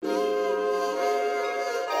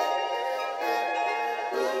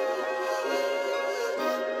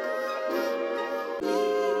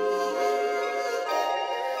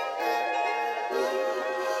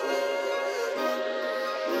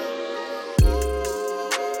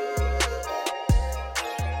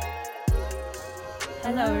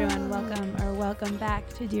Hello, everyone. Welcome back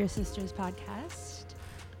to Dear Sisters podcast.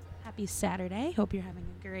 Happy Saturday. Hope you're having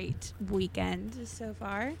a great weekend so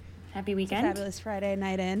far. Happy weekend. It's a fabulous Friday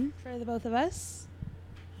night in for the both of us.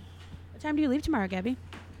 What time do you leave tomorrow, Gabby?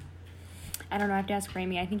 I don't know. I have to ask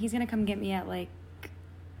Rami. I think he's going to come get me at he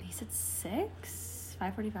said 6?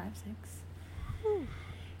 5:45, 6. Ooh.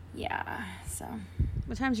 Yeah, so.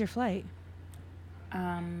 What time's your flight?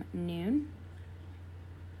 Noon.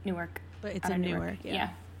 Newark. But it's in Newark.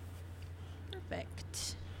 Yeah.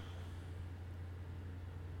 Perfect.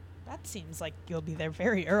 That seems like you'll be there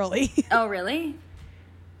very early. Oh, really?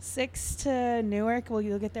 6 to Newark. Well,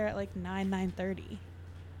 you'll get there at 9:30.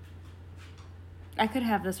 I could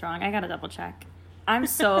have this wrong. I got to double check. I'm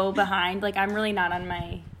so behind. I'm really not on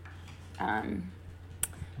my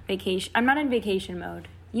vacation. I'm not in vacation mode.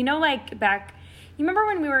 You know, you remember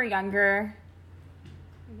when we were younger?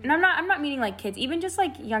 And I'm not meaning kids, even just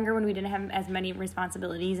younger when we didn't have as many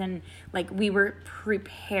responsibilities and we were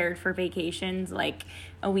prepared for vacations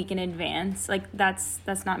a week in advance.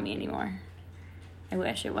 That's not me anymore. I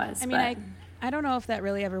wish it was. I mean, I don't know if that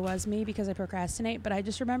really ever was me because I procrastinate, but I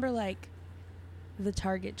just remember the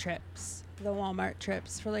Target trips, the Walmart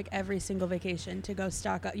trips for every single vacation to go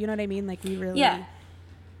stock up. You know what I mean? We really. Yeah.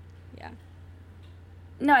 Yeah.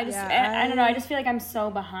 No, I don't know. I just feel like I'm so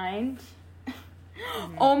behind.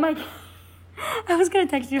 Mm-hmm. Oh my God. I was going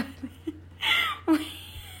to text you.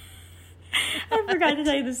 I forgot to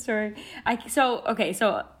tell you this story. So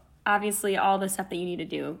obviously all the stuff that you need to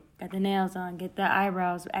do, get the nails on, get the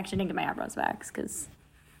eyebrows. Actually, I didn't get my eyebrows waxed because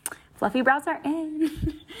fluffy brows are in.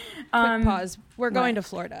 Quick pause. We're going to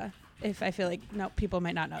Florida. If I feel people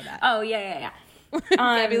might not know that. Oh, yeah.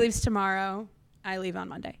 Gabby leaves tomorrow. I leave on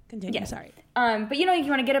Monday. Continue. Yeah. Sorry. But you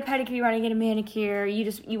want to get a pedicure, you want to get a manicure.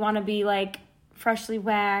 You want to be freshly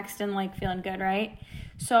waxed and feeling good, right?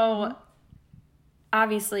 So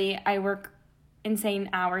obviously I work insane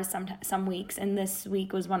hours some weeks, and this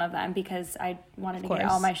week was one of them because I wanted to get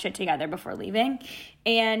all my shit together before leaving.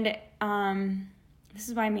 And this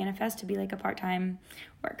is why I manifest to be a part-time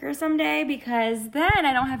worker someday, because then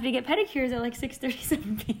I don't have to get pedicures at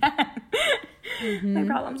 6:37 p.m. Mm-hmm. My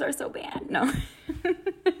problems are so bad. No.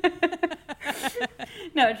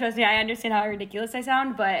 No, trust me, I understand how ridiculous I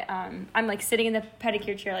sound, but I'm sitting in the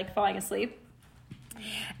pedicure chair falling asleep.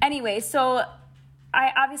 Anyway, so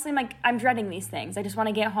I obviously I'm dreading these things. I just want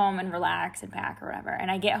to get home and relax and pack or whatever.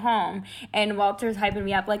 And I get home and Walter's hyping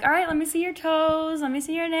me up all right, let me see your toes, let me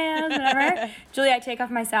see your nails, whatever. Julie, I take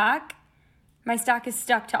off my sock. My sock is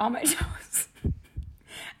stuck to all my toes.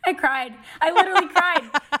 I cried. I literally cried.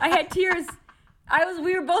 I had tears.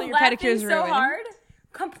 We were both laughing so ruined. Hard.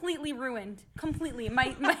 Completely ruined. Completely.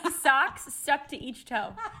 My socks stuck to each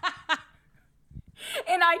toe.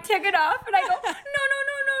 And I took it off and I go, no.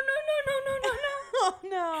 Oh,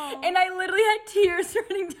 no. And I literally had tears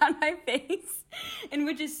running down my face, and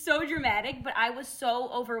which is so dramatic, but I was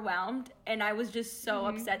so overwhelmed and I was just so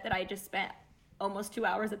upset that I just spent almost 2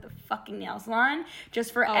 hours at the fucking nail salon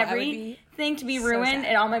just for everything to be ruined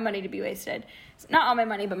and all my money to be wasted. Not all my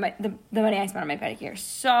money, but the money I spent on my pedicure.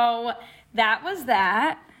 So that was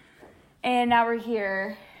that. And now we're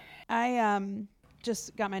here. I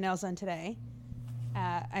just got my nails done today.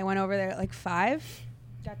 I went over there at 5.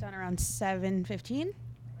 Got done around 7:15.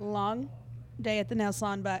 Long day at the nail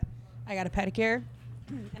salon, but I got a pedicure.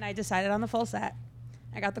 And I decided on the full set.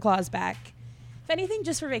 I got the claws back. If anything,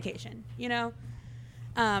 just for vacation,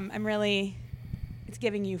 it's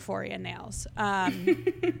giving euphoria nails.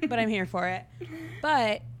 But I'm here for it.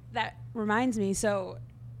 But that reminds me, so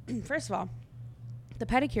first of all, the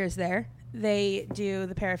pedicure's there. They do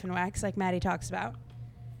the paraffin wax like Maddie talks about.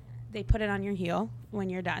 They put it on your heel when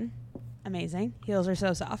you're done. Amazing. Heels are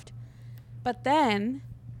so soft. But then,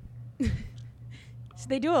 so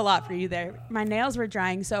they do a lot for you there. My nails were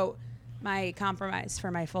drying, so my compromise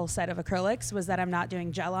for my full set of acrylics was that I'm not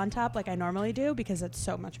doing gel on top like I normally do because it's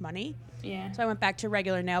so much money. Yeah. So I went back to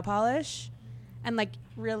regular nail polish and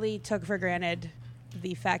really took for granted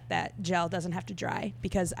the fact that gel doesn't have to dry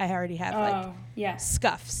because I already have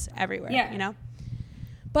scuffs everywhere,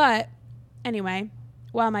 But anyway,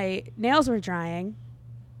 while my nails were drying,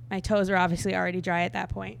 my toes were obviously already dry at that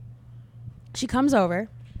point. She comes over,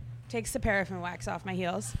 takes the paraffin wax off my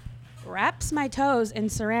heels, wraps my toes in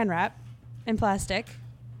saran wrap in plastic,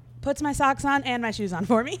 puts my socks on and my shoes on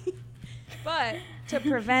for me. But to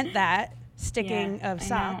prevent that sticking of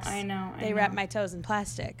socks, they wrap my toes in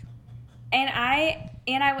plastic. And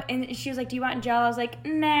she was like, do you want gel? I was like,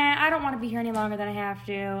 nah, I don't want to be here any longer than I have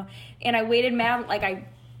to. And I waited, I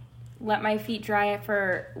let my feet dry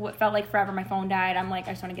for what felt like forever. My phone died. I'm like,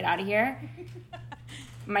 I just want to get out of here.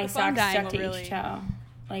 my socks stuck to each toe.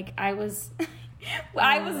 Like I was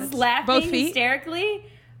laughing hysterically.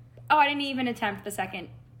 Oh, I didn't even attempt the second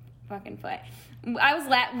fucking foot.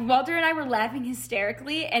 Walter and I were laughing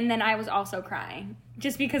hysterically, and then I was also crying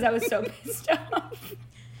just because I was so pissed off.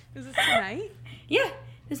 Is this tonight? Yeah,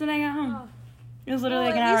 this is when I got home. Oh. It was literally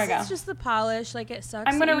like an hour ago. It's just the polish. Like it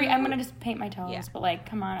sucks. I'm gonna just paint my toes, but like,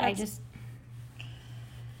 come on, I just.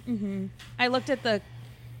 I looked at the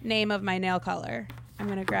name of my nail color. I'm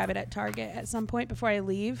gonna grab it at Target at some point before I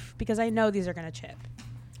leave because I know these are gonna chip.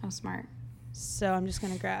 Oh, smart. So I'm just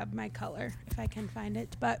gonna grab my color if I can find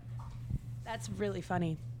it. But that's really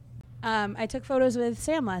funny. I took photos with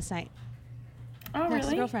Sam last night. Oh, Max's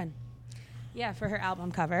really? girlfriend. Yeah, for her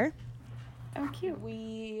album cover. Oh, cute.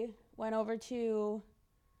 We went over to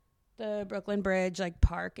the Brooklyn Bridge, like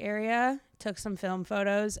park area, took some film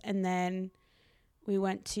photos, and then we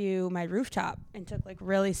went to my rooftop and took like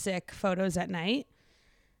really sick photos at night.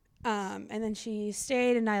 And then she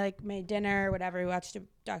stayed and I like made dinner or whatever. We watched a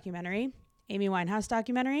documentary, Amy Winehouse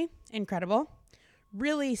documentary. Incredible.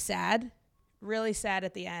 Really sad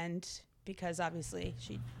at the end because obviously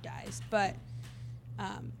she dies, but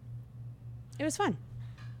it was fun.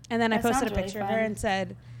 And then I posted a picture of her and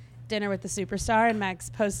said, dinner with the superstar, and Max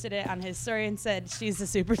posted it on his story and said, she's the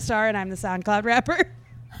superstar and I'm the SoundCloud rapper.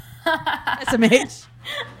 SMH.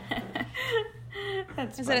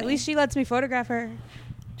 That's I said, at least she lets me photograph her.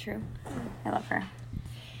 True. I love her.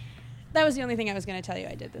 That was the only thing I was going to tell you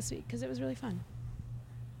I did this week because it was really fun.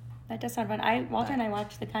 That does sound fun. Walter and I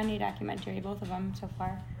watched the Kanye documentary, both of them so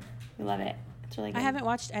far. We love it. It's really good. I haven't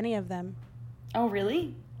watched any of them. Oh,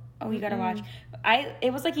 really? Oh, you gotta watch.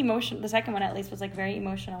 It was like emotional. The second one, at least, was like very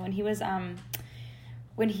emotional when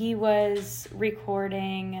he was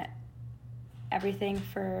recording everything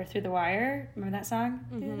for Through the Wire. Remember that song?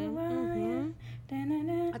 Through the Wire.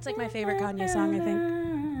 That's like my favorite Kanye song, I think.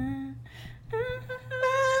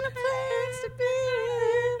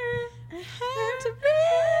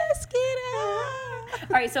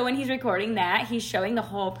 All right, so when he's recording that, he's showing the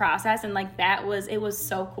whole process, and like it was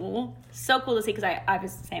so cool to see because I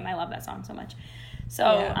was the same. I love that song so much. So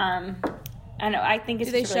I know I think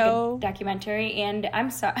it's just a really good documentary, and I'm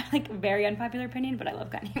sorry, like very unpopular opinion, but I love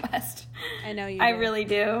Kanye West. I know you. I really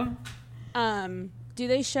do. Do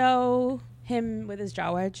they show him with his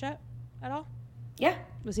jaw wedged shut at all? Yeah.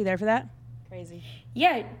 Was he there for that? Crazy.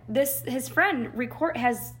 Yeah, his friend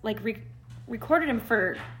has recorded him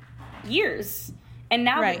for years, and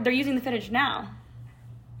now they're using the footage now.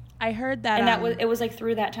 I heard that, and it was like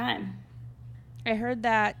through that time. I heard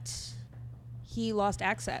that he lost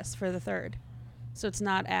access for the third, so it's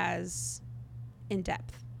not as in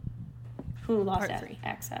depth. Who lost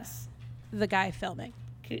access? The guy filming.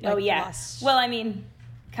 Oh yeah. Well, I mean,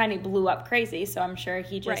 Kanye blew up crazy, so I'm sure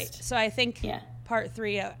he just So I think part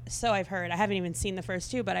 3. So I've heard. I haven't even seen the first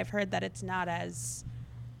 2, but I've heard that it's not as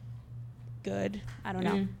good. I don't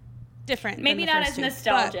know. Different. Maybe not as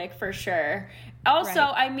nostalgic for sure. Also,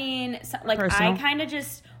 I mean, like personal. I kind of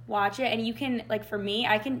just watch it, and you can like for me,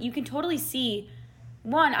 you can totally see.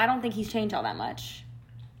 One, I don't think he's changed all that much.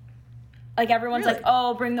 Like everyone's like,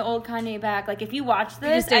 oh, bring the old Kanye back. Like if you watch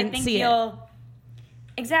this, I think you'll.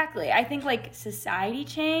 Exactly. I think like society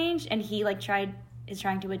changed, and he like is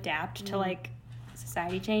trying to adapt to like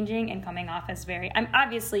society changing and coming off as very.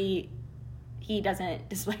 obviously he doesn't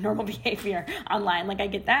display normal behavior online. Like I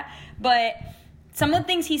get that, but some of the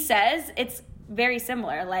things he says, it's very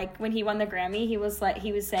similar. Like when he won the Grammy, he was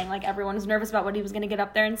saying like everyone was nervous about what he was going to get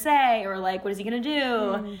up there and say, or like what is he going to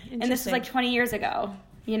do? And this was like 20 years ago,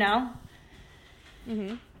 you know.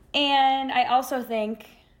 Mm-hmm. And I also think.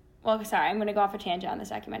 Well, sorry, I'm going to go off a tangent on this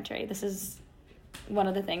documentary. This is one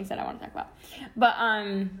of the things that I want to talk about. But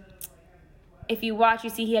if you watch,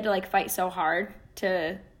 you see he had to, like, fight so hard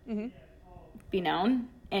to be known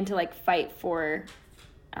and to, like, fight for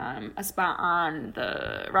a spot on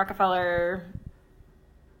the Rockefeller,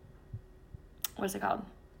 what is it called?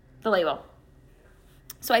 The label.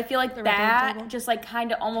 So I feel like that just, like,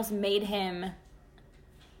 kind of almost made him,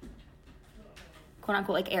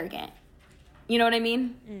 quote-unquote, like, arrogant. You know what I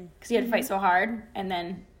mean? Because he had to fight so hard, and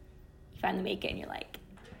then you finally make it, and you're like...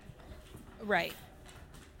 Right.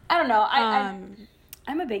 I don't know.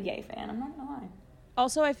 I'm a big Ye fan. I'm not going to lie.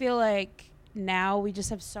 Also, I feel like now we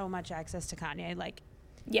just have so much access to Kanye. Like,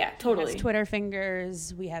 yeah, totally. We have Twitter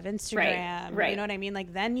fingers. We have Instagram. Right. You know what I mean?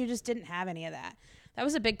 Like, then you just didn't have any of that. That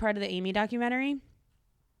was a big part of the Amy documentary.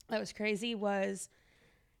 That was crazy, was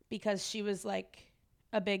because she was, like,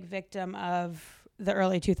 a big victim of... the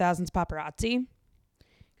early 2000s paparazzi,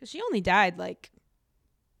 because she only died like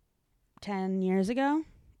 10 years ago.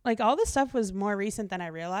 Like all this stuff was more recent than I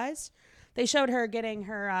realized. they showed her getting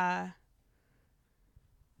her, I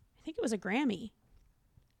think it was a Grammy.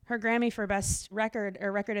 Her Grammy for best record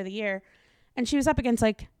or record of the year. And she was up against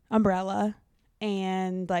like Umbrella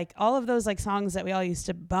and like all of those like songs that we all used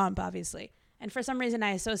to bump, obviously. And for some reason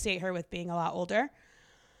I associate her with being a lot older.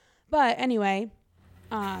 But anyway,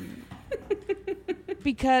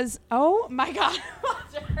 because, oh my God.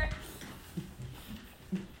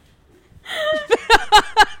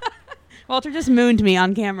 Walter just mooned me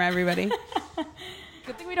on camera, everybody.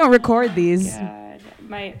 Good thing we don't record these. God,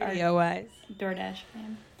 my video-wise. DoorDash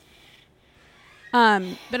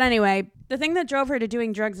fan. But anyway, the thing that drove her to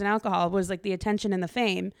doing drugs and alcohol was like the attention and the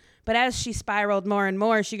fame. But as she spiraled more and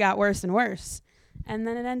more, she got worse and worse. And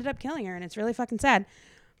then it ended up killing her, and it's really fucking sad.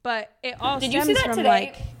 But it all Did stems you see that from today?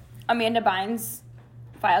 like Amanda Bynes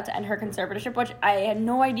filed to end her conservatorship, which I had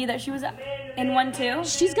no idea that she was in one too.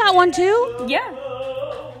 She's got one too? Yeah.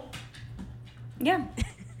 Yeah.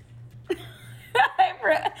 I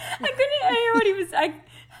couldn't hear what he was. I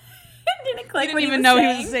didn't click. I didn't even know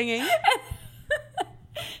he was singing.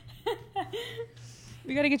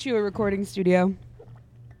 We got to get you a recording studio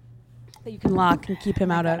that you can lock and keep him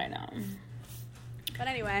out of. I know. But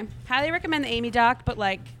anyway, highly recommend the Amy doc, but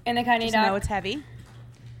like, and the Kanye doc. Know it's heavy.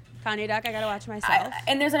 Kanye doc, I gotta watch myself.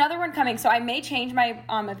 And there's another one coming, so I may change my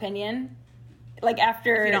opinion. Like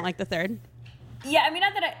after. If you don't like the third. Yeah, I mean,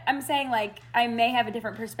 not that I'm saying like I may have a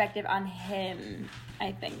different perspective on him.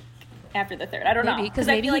 I think after the third, I don't know, because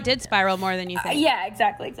maybe he did spiral more than you think. Yeah,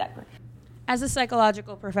 exactly. As a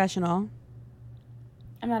psychological professional,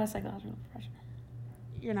 I'm not a psychological professional.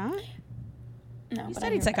 You're not? No, you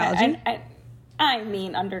studied psychology. I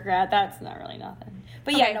mean, undergrad. That's not really nothing.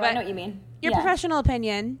 But yeah, okay, I know what you mean. Your professional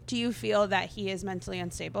opinion: do you feel that he is mentally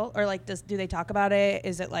unstable, or like do they talk about it?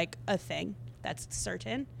 Is it like a thing that's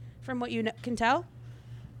certain? From what you can tell,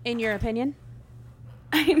 in your opinion?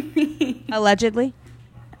 I mean... Allegedly?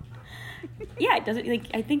 Yeah, it doesn't... Like,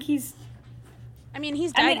 I think he's... I mean,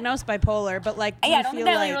 he's diagnosed bipolar, but like... I don't think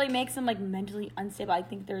that really makes him, like, mentally unstable. I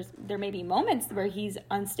think there may be moments where he's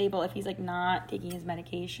unstable if he's, like, not taking his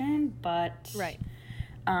medication, but... Right.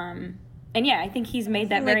 And yeah, I think he's made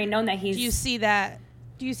that very known that he's... Do you see that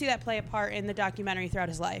play a part in the documentary throughout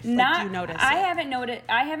his life? Not... Do you notice I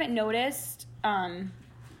haven't noticed...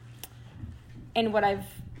 in what I've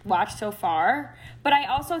watched so far, but I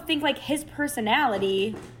also think like his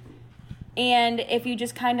personality, and if you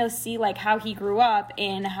just kind of see like how he grew up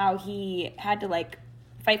and how he had to like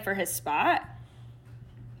fight for his spot,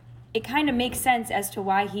 it kind of makes sense as to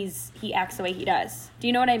why he acts the way he does. Do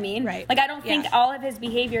you know what I mean? Right. Like I don't think all of his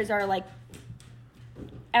behaviors are like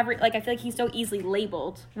I feel like he's so easily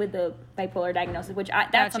labeled with the bipolar diagnosis, which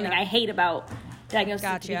that's something I hate about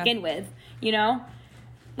diagnosis to begin with, you know?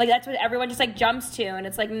 Like, that's what everyone just, like, jumps to, and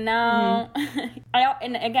it's like, no. Mm-hmm.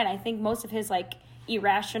 And, again, I think most of his, like,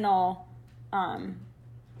 irrational,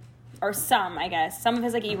 or some of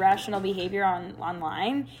his, like, irrational behavior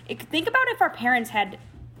online. Think about if our parents had,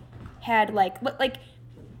 like,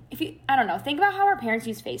 I don't know, think about how our parents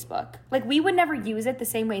use Facebook. Like, we would never use it the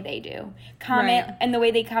same way they do. And the way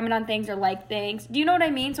they comment on things or like things. Do you know what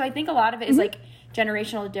I mean? So I think a lot of it is, like,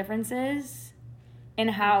 generational differences in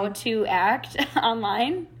how to act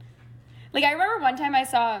online. Like, I remember one time I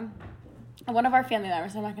saw one of our family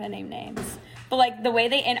members, I'm not going to name names, but, like, the way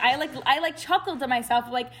and I chuckled to myself,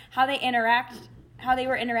 like, how they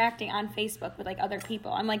were interacting on Facebook with, like, other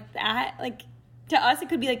people. I'm like, that, like, to us, it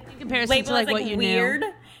could be, like, labeled as, like, what you weird.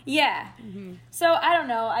 Knew. Yeah. Mm-hmm. So, I don't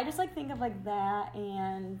know. I just, like, think of, like, that,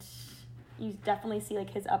 and you definitely see,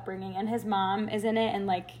 like, his upbringing, and his mom is in it, and,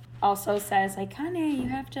 like, also says, like, Kanye, you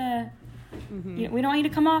have to... Mm-hmm. We don't want you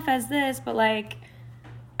to come off as this, but like,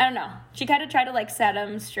 I don't know. She kind of tried to like set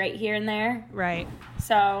him straight here and there. Right.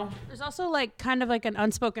 So there's also like kind of like an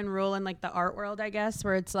unspoken rule in like the art world, I guess,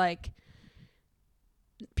 where it's like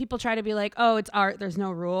people try to be like, oh, it's art, there's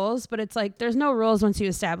no rules, but it's like there's no rules once you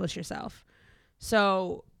establish yourself.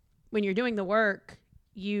 So when you're doing the work,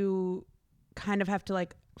 you kind of have to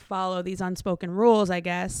like follow these unspoken rules, I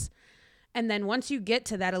guess. And then once you get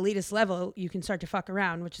to that elitist level, you can start to fuck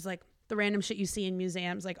around, which is like the random shit you see in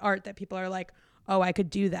museums, like art that people are like, oh, I could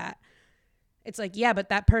do that. It's like, yeah, but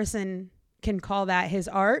that person can call that his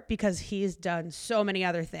art because he's done so many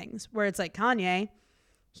other things. Where it's like Kanye,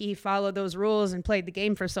 he followed those rules and played the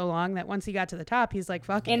game for so long that once he got to the top, he's like,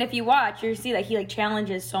 fuck it. And if you watch, you see that he like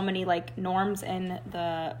challenges so many like norms in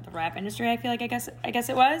the rap industry, I feel like, I guess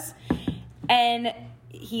it was. And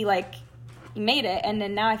he made it, and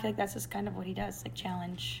then now I feel like that's just kind of what he does, like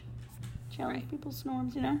challenge right. people's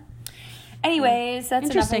norms, you know? Anyways, that's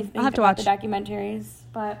enough. I'll have to watch the documentaries,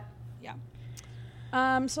 but yeah.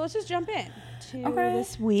 So let's just jump in to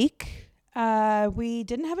this week. We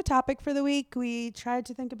didn't have a topic for the week. We tried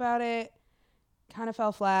to think about it, kind of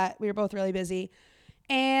fell flat. We were both really busy.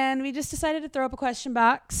 And we just decided to throw up a question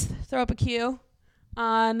box, throw up a Q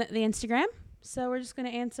on the Instagram. So we're just going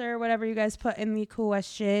to answer whatever you guys put in the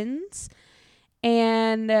questions.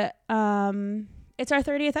 And it's our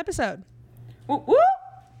 30th episode. Woo woo!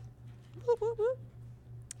 Woo, woo, woo.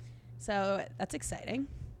 So that's exciting.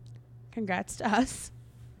 Congrats to us.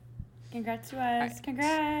 Congrats to us. Right.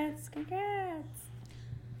 Congrats.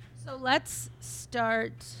 So let's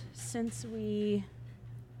start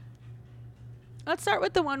let's start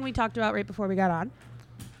with the one we talked about right before we got on.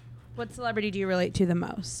 What celebrity do you relate to the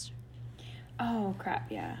most? Oh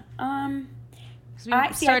crap, yeah. I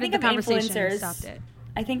think the conversation and stopped it.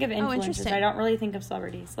 I think of influencers. I don't really think of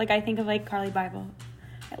celebrities. Like I think of like Carly Bible.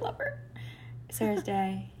 I love her. Sarah's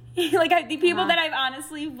Day. Like the people that I've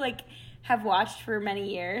honestly like have watched for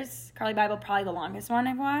many years. Carly Bible probably the longest one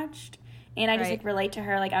I've watched, and I just like relate to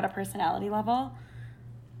her like at a personality level.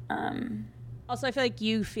 Also, I feel like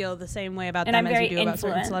you feel the same way about them as you do about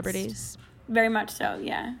certain celebrities. Very much so,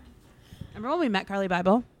 yeah. Remember when we met Carly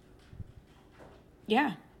Bible?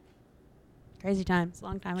 Yeah. Crazy times,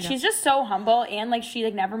 long time ago. She's just so humble, and like she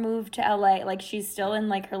like never moved to LA. Like she's still in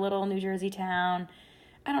like her little New Jersey town.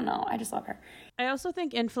 I don't know. I just love her. I also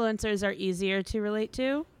think influencers are easier to relate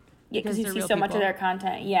to. Yeah, because you see so much of their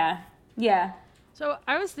content. Yeah. Yeah. So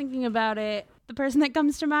I was thinking about it. The person that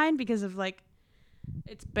comes to mind, because of like,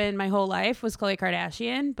 it's been my whole life, was Khloe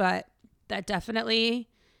Kardashian, but that definitely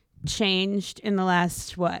changed in the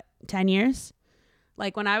last, 10 years?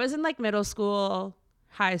 Like when I was in like middle school,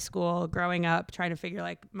 high school, growing up, trying to figure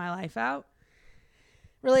like my life out,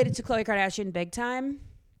 related to Khloe Kardashian big time.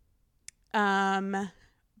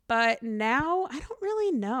 But now I don't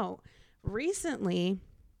really know. Recently,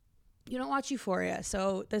 you don't watch Euphoria,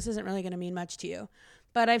 so this isn't really going to mean much to you.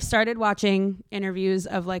 But I've started watching interviews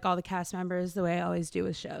of like all the cast members the way I always do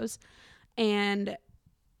with shows. And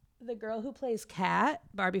the girl who plays Kat,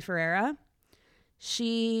 Barbie Ferreira,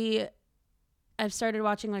 I've started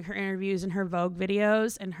watching like her interviews and her Vogue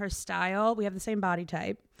videos, and her style. We have the same body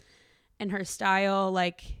type, and her style,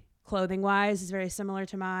 like clothing wise, is very similar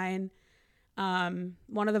to mine.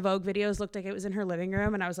 One of the Vogue videos looked like it was in her living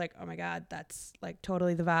room, and I was like, oh my God, that's like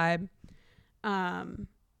totally the vibe.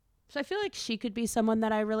 So I feel like she could be someone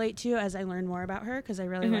that I relate to as I learn more about her, because I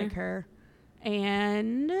really like her.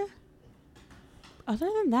 And other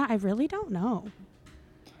than that, I really don't know.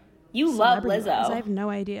 You love Lizzo. I have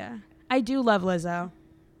no idea. I do love Lizzo.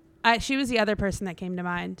 She was the other person that came to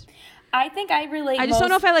mind. I think I relate. I just don't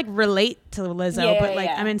know if I like relate to Lizzo, but like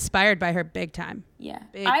I'm inspired by her big time. Yeah,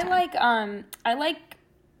 big time. I like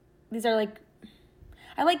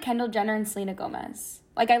Kendall Jenner and Selena Gomez.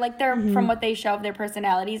 Like I like their from what they show of their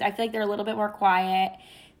personalities. I feel like they're a little bit more quiet.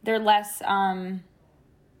 They're less. I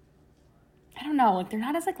don't know. Like they're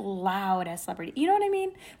not as like loud as celebrity. You know what I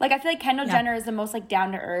mean? Like I feel like Kendall Jenner is the most like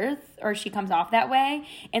down to earth, or she comes off that way,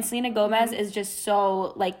 and Selena Gomez is just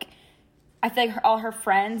so like. I feel like all her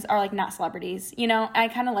friends are, like, not celebrities, you know? I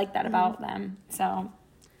kind of like that about them, so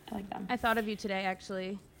I like them. I thought of you today,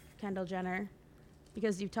 actually, Kendall Jenner,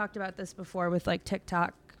 because you've talked about this before with, like,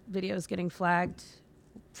 TikTok videos getting flagged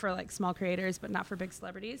for, like, small creators, but not for big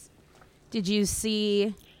celebrities. Did you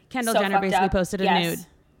see Kendall Jenner basically posted a nude?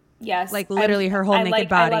 Yes. Like, literally her whole naked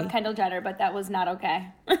body. I love Kendall Jenner, but that was not okay.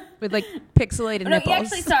 With, like, pixelated nipples.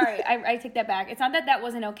 Actually, sorry. I take that back. It's not that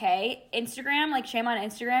wasn't okay. Instagram, like, shame on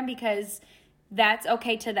Instagram, because that's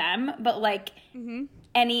okay to them. But, like,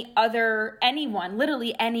 anyone,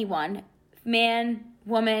 literally anyone, man,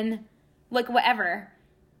 woman, like, whatever,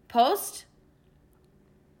 post,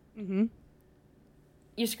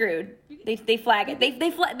 you're screwed. They flag it.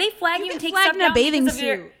 They flag you and take stuff down bathing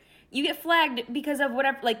suit. You get flagged because of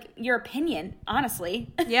whatever, like, your opinion, honestly.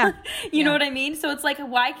 Yeah. You know what I mean? So it's like,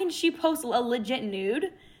 why can she post a legit nude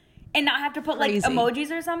and not have to put, like,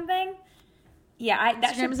 emojis or something? Yeah,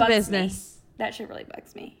 that shit bugs me. That shit really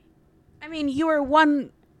bugs me. I mean, you were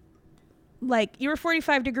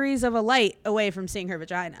 45 degrees of a light away from seeing her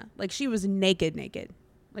vagina. Like, she was naked,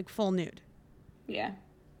 like, full nude. Yeah.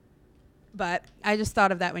 But I just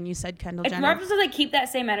thought of that when you said Kendall Jenner. It's more just to, like, keep that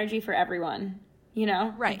same energy for everyone. You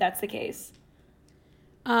know? Right. If that's the case.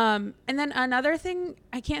 And then another thing,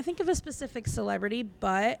 I can't think of a specific celebrity,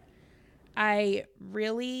 but I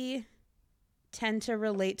really tend to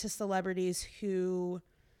relate to celebrities who,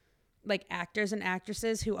 like actors and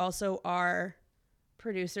actresses who also are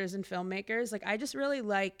producers and filmmakers. Like, I just really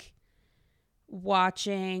like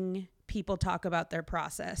watching people talk about their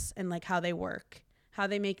process and like how they work, how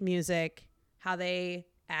they make music, how they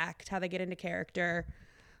act, how they get into character.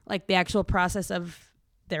 Like the actual process of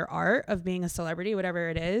their art of being a celebrity, whatever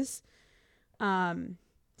it is.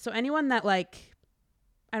 So anyone that like,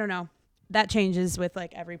 I don't know, that changes with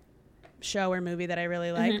like every show or movie that I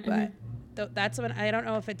really like, but that's when I don't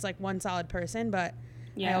know if it's like one solid person, but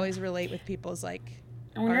I always relate with people's like.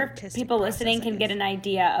 I wonder if people listening can get an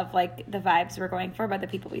idea of like the vibes we're going for by the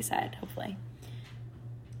people we said, hopefully.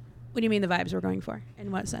 What do you mean the vibes we're going for?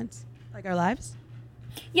 In what sense? Like our lives?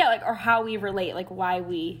 Yeah, like, or how we relate, like why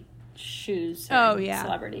we choose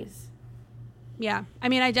celebrities. Yeah. I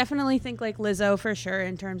mean, I definitely think like Lizzo for sure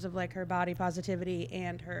in terms of like her body positivity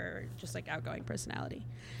and her just like outgoing personality.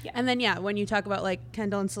 Yeah. And then, when you talk about like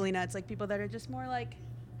Kendall and Selena, it's like people that are just more like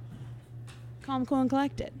calm, cool, and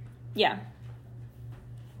collected. Yeah.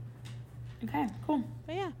 Okay, cool.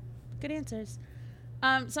 But yeah, good answers.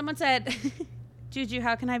 Someone said, Juju,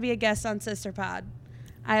 how can I be a guest on Sister Pod?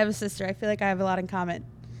 I have a sister. I feel like I have a lot in common.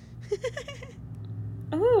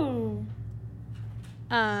 Ooh.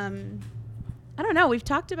 I don't know.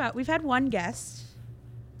 We've had one guest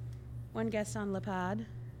on Le Pod.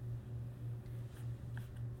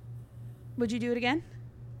 Would you do it again?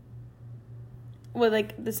 Well,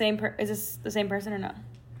 like is this the same person or no?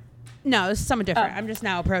 No, this is someone different. I'm just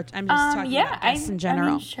talking about guests in general.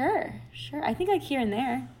 I mean, sure. I think like here and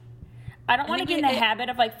there. I don't want to get in the habit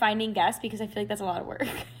of like finding guests because I feel like that's a lot of work,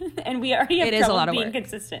 and we already have trouble being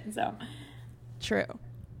consistent. So true.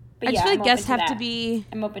 But I just feel like guests have to be.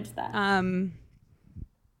 I'm open to that.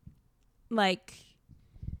 Like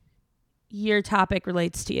your topic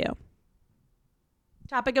relates to you.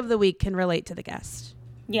 Topic of the week can relate to the guest.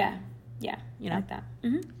 Yeah. You know? Like that.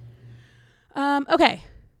 Mm-hmm. Okay.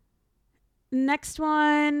 Next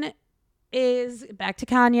one is back to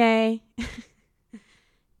Kanye.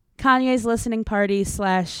 Kanye's listening party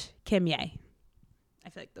 / Kim Ye. I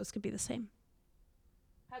feel like those could be the same.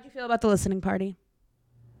 How'd you feel about the listening party?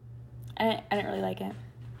 I didn't really like it.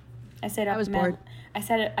 I was bored. I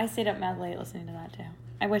stayed up mad late listening to that too.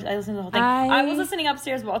 I wish I listened to the whole thing. I was listening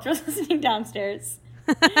upstairs. Walter was listening downstairs.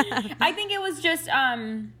 I think it was just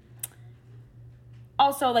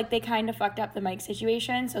also like they kind of fucked up the mic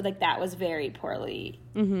situation, so like that was very poorly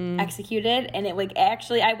executed, and it like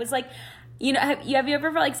actually I was like, you know, have you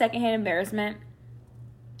ever felt like secondhand embarrassment?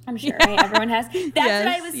 I'm sure right? Everyone has. That's what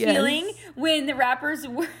I was feeling when the rappers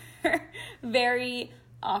were very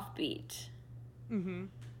offbeat.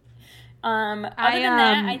 Other than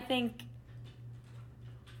that, I think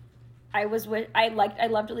I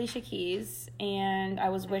loved Alicia Keys, and I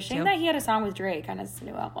was wishing that he had a song with Drake on his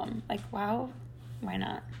new album. Like, wow, why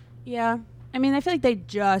not? Yeah, I mean, I feel like they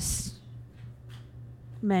just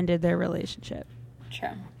mended their relationship. True.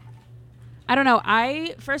 I don't know.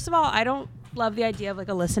 First of all, I don't love the idea of like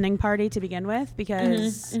a listening party to begin with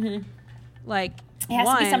because, like, it has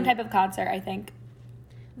to be some type of concert. I think.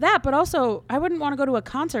 That, but also, I wouldn't want to go to a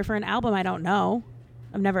concert for an album I don't know.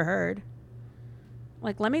 I've never heard.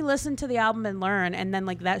 Like, let me listen to the album and learn, and then,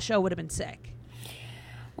 like, that show would have been sick.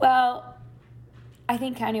 Well, I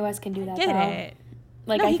think Kanye West can do that, though.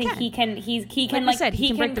 Like, no, I think he can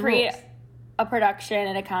create a production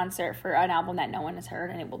and a concert for an album that no one has heard,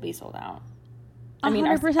 and it will be sold out. I mean,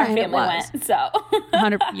 our family went, so.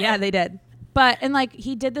 100%. Yeah, they did. But, and like,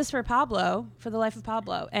 he did this for Pablo, for the life of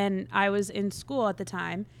Pablo. And I was in school at the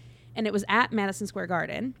time, and it was at Madison Square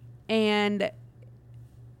Garden. And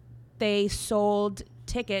they sold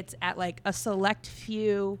tickets at like a select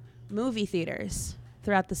few movie theaters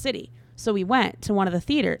throughout the city. So we went to one of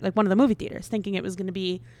the movie theaters, thinking it was going to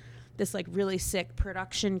be this like really sick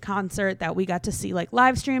production concert that we got to see like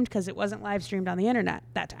live streamed, because it wasn't live streamed on the internet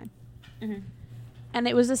that time. And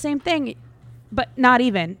it was the same thing. But not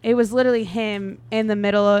even. It was literally him in the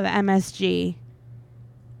middle of MSG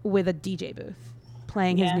with a DJ booth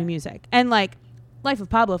playing his new music. And, like, Life of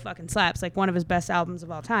Pablo fucking slaps. Like, one of his best albums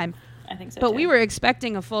of all time. I think so, But we were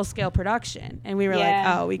expecting a full-scale production. And we were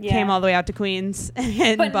we came all the way out to Queens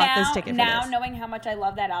and bought this ticket for this. Now, knowing how much I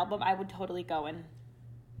love that album, I would totally go and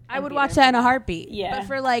I would watch that in a heartbeat. Yeah. But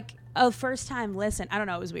for, like, a first-time listen, I don't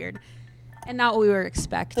know, it was weird. And not what we were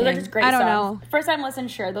expecting. Those are just great songs. I don't know. First time listen,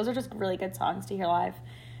 sure. Those are just really good songs to hear live.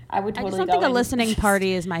 I would totally go. I just don't think a listening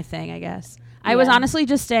party is my thing, I guess. I was honestly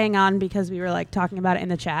just staying on because we were like talking about it in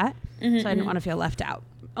the chat. So I didn't want to feel left out.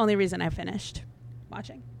 Only reason I finished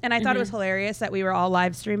watching. And I thought it was hilarious that we were all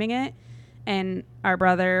live streaming it. And our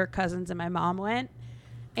brother, cousins, and my mom went.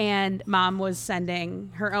 And mom was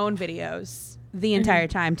sending her own videos the entire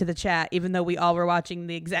time to the chat, even though we all were watching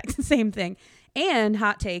the exact same thing. And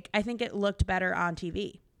hot take, I think it looked better on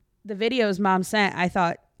TV. The videos mom sent, I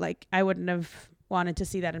thought, like, I wouldn't have wanted to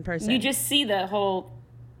see that in person. You just see the whole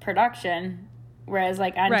production, whereas,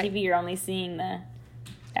 like, on TV, you're only seeing the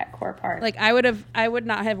that core part. Like I would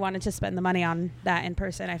not have wanted to spend the money on that in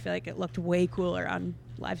person. I feel like it looked way cooler on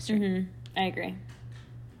live stream. Mm-hmm. I agree.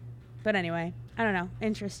 But anyway, I don't know.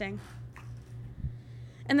 Interesting.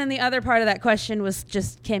 And then the other part of that question was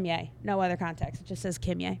just Kim Ye. No other context. It just says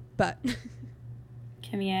Kim Ye. But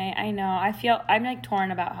Kim Ye, I know. I'm like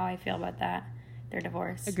torn about how I feel about that. Their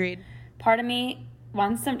divorce. Agreed. Part of me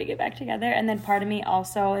wants them to get back together, and then part of me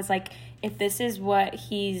also is like, if this is what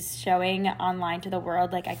he's showing online to the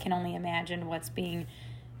world, like I can only imagine what's being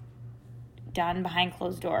done behind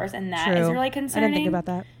closed doors, and that is really concerning. I didn't think about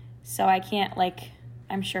that. So I can't, like,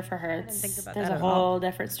 I'm sure for her there's a whole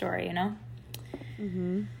different story, you know?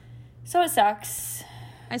 Mm-hmm. So it sucks.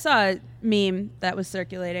 I saw a meme that was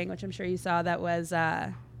circulating, which I'm sure you saw, that was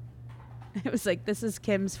it was like, this is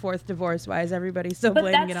Kim's fourth divorce. Why is everybody still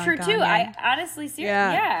blaming it on Kanye? But that's true, too. I honestly, seriously,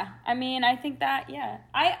 yeah. I mean, I think that, yeah.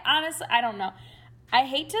 I honestly, I don't know. I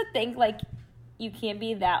hate to think, like, you can't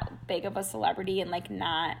be that big of a celebrity and, like,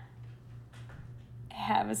 not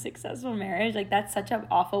have a successful marriage. Like, that's such an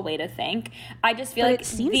awful way to think. I just feel like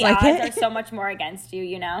the odds are so much more against you,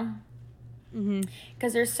 you know?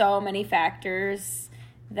 Because there's so many factors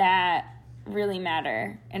that really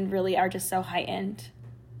matter and really are just so heightened.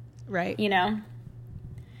 Right. You know?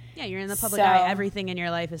 Yeah, you're in the public eye. Everything in your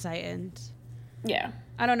life is heightened. Yeah.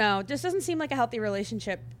 I don't know. This doesn't seem like a healthy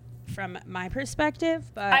relationship from my perspective,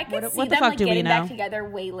 but I could see them, like, getting back together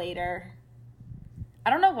way later. I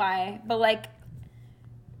don't know why, but, like,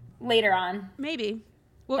 later on. Maybe.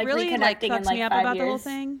 What really, like, fucks me up about the whole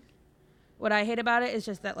thing, what I hate about it is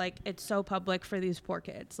just that, like, it's so public for these poor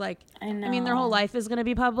kids. Like, I mean, their whole life is going to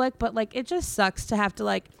be public, but, like, it just sucks to have to,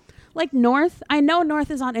 like North. I know North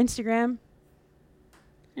is on Instagram.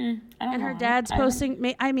 And her dad's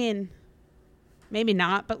posting. I mean, maybe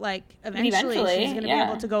not, but, like, eventually she's going to be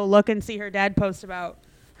able to go look and see her dad post about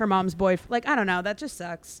her mom's boyfriend. Like, I don't know. That just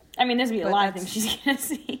sucks. I mean, there's going to be a lot of things she's going to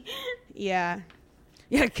see. Yeah.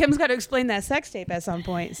 Yeah, Kim's got to explain that sex tape at some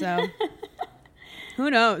point, so who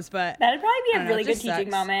knows, but that'd probably be a really good teaching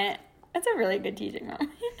moment. That's a really good teaching moment.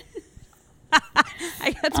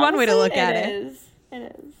 That's one way to look at it.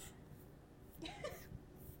 It is.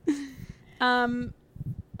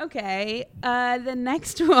 Okay. The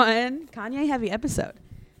next one, Kanye heavy episode.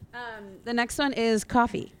 The next one is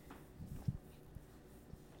coffee.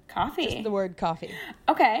 Coffee. Just the word coffee.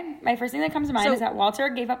 Okay. My first thing that comes to mind is that Walter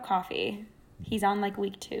gave up coffee. He's on, like,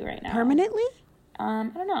 week 2 right now. Permanently? I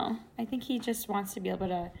don't know. I think he just wants to be able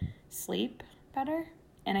to sleep better.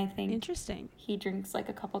 And I think interesting. He drinks, like,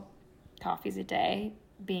 a couple coffees a day,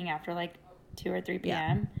 being after, like, 2 or 3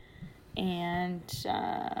 p.m. Yeah. And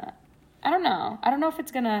I don't know. I don't know if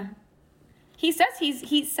it's gonna. He says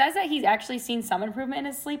that he's actually seen some improvement in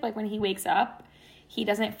his sleep. Like, when he wakes up, he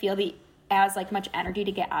doesn't feel as much energy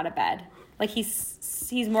to get out of bed. Like,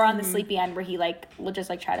 he's more on the sleepy end, where he, like, will just,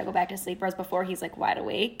 like, try to go back to sleep, whereas before he's, like, wide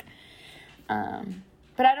awake.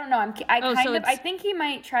 But I don't know. I think he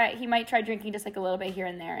might try drinking just, like, a little bit here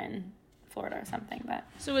and there in Florida or something. But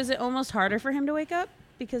so is it almost harder for him to wake up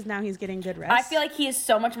because now he's getting good rest? I feel like he is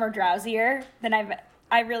so much more drowsier than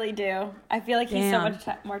I really do. I feel like he's so much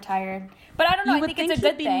more tired. But I don't know. I think it's a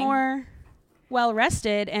good thing. He'd be more well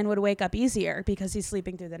rested and would wake up easier because he's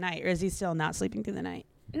sleeping through the night, or is he still not sleeping through the night?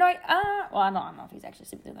 No, I don't know if he's actually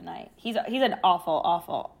sleeping through the night. He's an awful,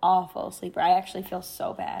 awful, awful sleeper. I actually feel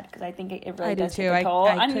so bad because I think it really does take a toll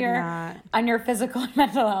on your physical and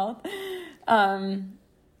mental health.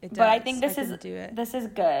 It does. But I think this is good. This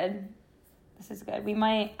is good. We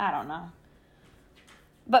might, I don't know.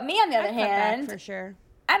 But me, on the other hand, for sure,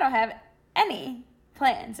 I don't have any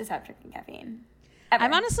plans to stop drinking caffeine. Ever.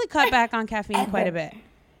 I've honestly cut back on caffeine quite a bit.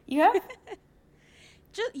 You have?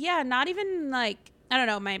 Not even, like, I don't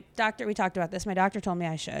know. My doctor, we talked about this. My doctor told me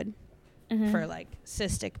I should for, like,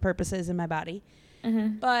 cystic purposes in my body.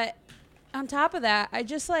 Mm-hmm. But on top of that, I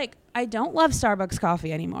just, like, I don't love Starbucks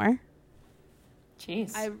coffee anymore.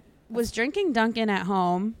 Jeez. I was drinking Dunkin' at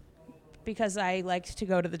home because I liked to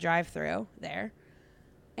go to the drive-thru there.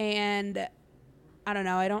 And I don't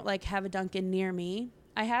know. I don't, like, have a Dunkin' near me.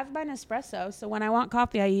 I have my Nespresso. So when I want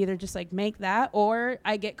coffee, I either just, like, make that, or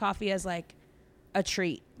I get coffee as, like, a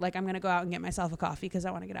treat. Like, I'm going to go out and get myself a coffee because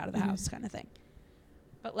I want to get out of the house kind of thing.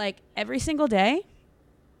 But, like, every single day,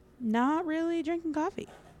 not really drinking coffee.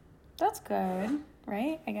 That's good,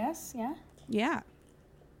 right? I guess, yeah. Yeah.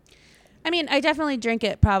 I mean, I definitely drink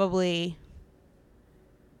it probably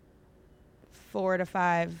 4 to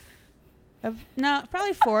 5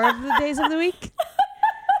 probably 4 of the days of the week.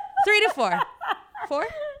 3 to 4. 4?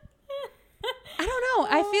 I don't know.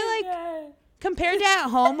 I feel like compared to at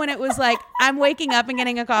home when it was like I'm waking up and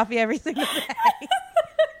getting a coffee every single day.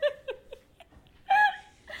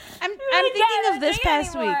 I'm thinking of this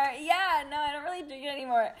past week. Yeah, no, I don't really drink it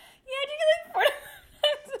anymore. Yeah, I drink it like 4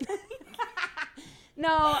 times a week.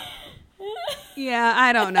 No. Yeah,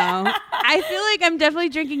 I don't know. I feel like I'm definitely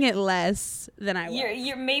drinking it less than I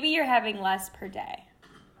was. Maybe you're having less per day.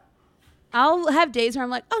 I'll have days where I'm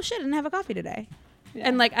like, oh shit, I didn't have a coffee today. Yeah.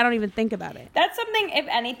 And like, I don't even think about it. That's something, if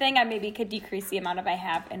anything, I maybe could decrease the amount I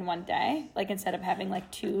have in one day. Like, instead of having like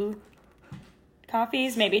 2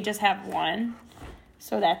 coffees, maybe just have 1.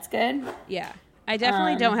 So that's good. Yeah. I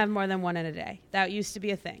definitely don't have more than 1 in a day. That used to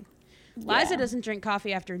be a thing. Liza doesn't drink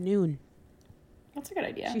coffee after noon. That's a good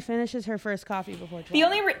idea. She finishes her first coffee before 12.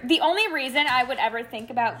 The only reason I would ever think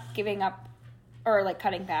about giving up or like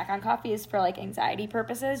cutting back on coffee is for like anxiety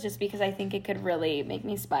purposes, just because I think it could really make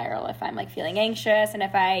me spiral if I'm like feeling anxious, and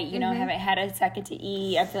if I, you know, haven't had a second to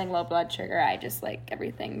eat, I'm feeling low blood sugar, I just like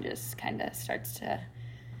everything just kind of starts to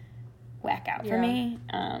whack out for me.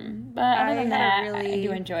 But other than that, I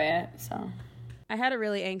do enjoy it. So I had a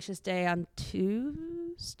really anxious day on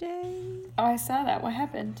Tuesday. Oh, I saw that. What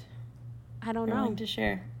happened? I don't know. Willing to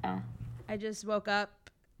share? Oh, I just woke up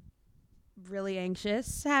really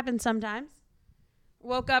anxious. Happens sometimes.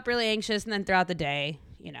 Woke up really anxious, and then throughout the day,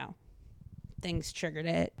 you know, things triggered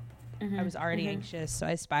it. I was already anxious, so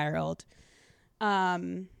I spiraled. But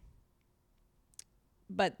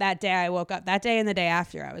that day I woke up, that day and the day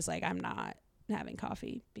after, I was like, I'm not having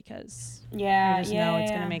coffee because I just know it's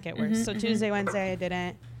going to make it worse. So Tuesday, Wednesday, I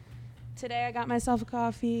didn't. Today I got myself a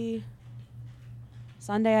coffee.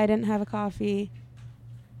 Sunday I didn't have a coffee.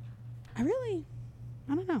 I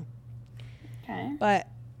don't know. Okay. But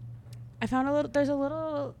I found there's a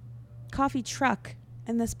little coffee truck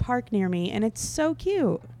in this park near me, and it's so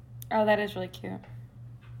cute. Oh, that is really cute.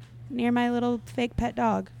 Near my little fake pet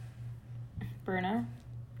dog. Bruno.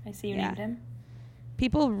 I see you named him.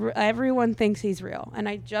 Everyone thinks he's real, and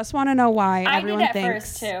I just want to know why everyone thinks. I did at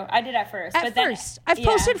first, too. I did at first. I've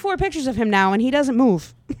posted 4 pictures of him now, and he doesn't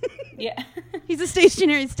move. Yeah. He's a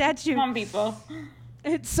stationary statue. Come on, people.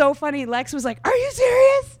 It's so funny. Lex was like, are you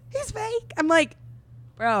serious? He's fake. I'm like,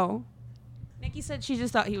 bro. Nikki said she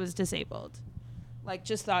just thought he was disabled. Like,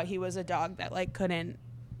 just thought he was a dog that, like, couldn't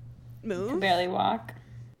move. Could barely walk.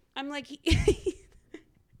 I'm like,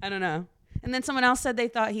 I don't know. And then someone else said they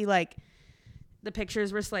thought he, like, the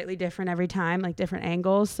pictures were slightly different every time, like different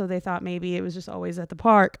angles. So they thought maybe it was just always at the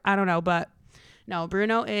park. I don't know. But no,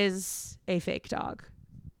 Bruno is a fake dog.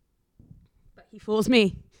 But he fools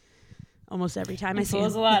me almost every time I see him. He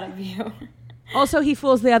fools a lot of you. Also, he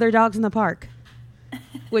fools the other dogs in the park,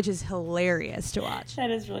 which is hilarious to watch. That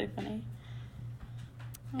is really funny.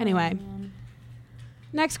 Anyway,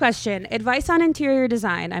 next question. Advice on interior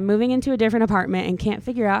design. I'm moving into a different apartment and can't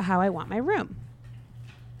figure out how I want my room.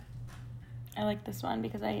 I like this one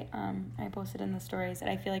because I posted in the stories that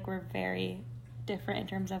I feel like we're very different in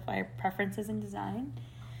terms of our preferences in design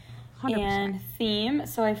 100%. And theme.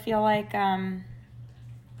 So I feel like,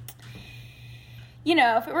 you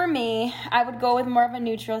know, if it were me, I would go with more of a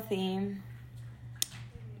neutral theme.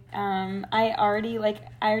 I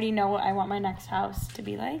already know what I want my next house to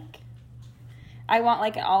be like. I want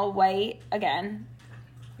like an all white again,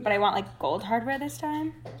 but I want like gold hardware this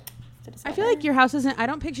time. I feel like your house isn't. I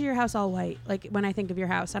don't picture your house all white. Like when I think of your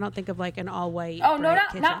house, I don't think of like an all white. Oh no,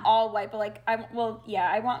 not all white, but like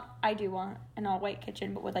I do want an all white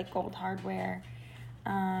kitchen, but with like gold hardware.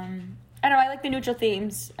 I don't know. I like the neutral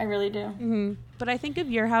themes. I really do. Mm-hmm. But I think of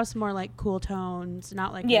your house more like cool tones,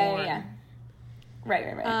 not like yeah. Right.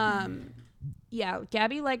 Yeah,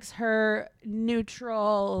 Gabby likes her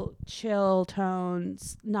neutral, chill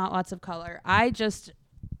tones, not lots of color. I just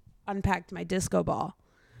unpacked my disco ball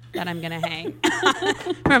that I'm going to hang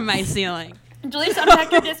from my ceiling. Julie's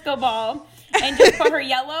unpacked her disco ball and just put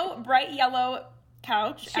her bright yellow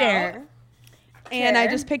couch out. And I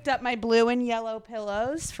just picked up my blue and yellow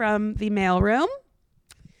pillows from the mailroom.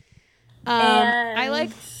 I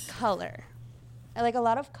like color. I like a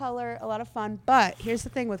lot of color, a lot of fun. But here's the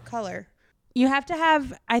thing with color. You have to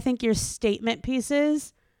have, I think, your statement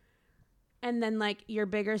pieces and then, like, your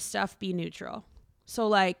bigger stuff be neutral. So,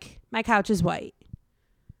 like, my couch is white.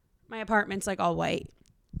 My apartment's, like, all white.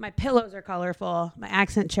 My pillows are colorful. My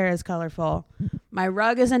accent chair is colorful. My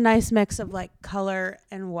rug is a nice mix of, like, color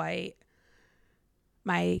and white.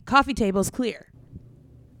 My coffee table's clear.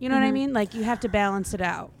 You know what I mean? Like, you have to balance it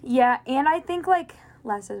out. Yeah, and I think, like,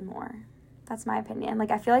 less is more. That's my opinion.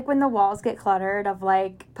 Like, I feel like when the walls get cluttered of,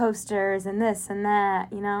 like, posters and this and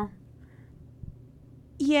that, you know?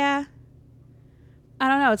 Yeah. I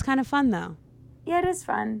don't know. It's kind of fun, though. Yeah, it is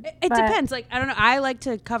fun. It depends. Like, I don't know. I like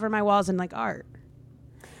to cover my walls in, like, art.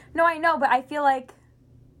 No, I know, but I feel like,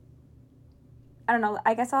 I don't know.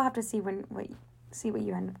 I guess I'll have to see what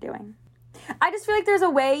you end up doing. I just feel like there's a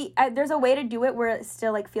way to do it where it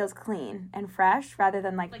still like feels clean and fresh rather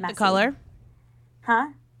than like messy. The color? Huh?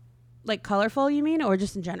 Like colorful, you mean, or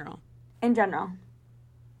just in general? In general.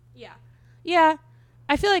 Yeah. Yeah.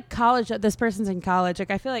 I feel like college, this person's in college.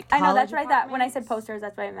 Like, I feel like college I know, that's what I thought. When I said posters,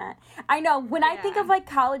 that's what I meant. I know. When I think of, like,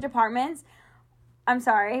 college apartments, I'm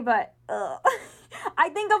sorry, but I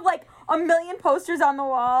think of, like, a million posters on the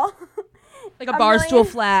wall. Like a Barstool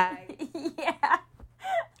flag. Yeah.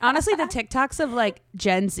 Honestly, the TikToks of, like,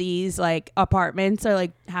 Gen Z's, like, apartments or,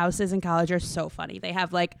 like, houses in college are so funny. They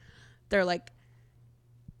have, like, their, like,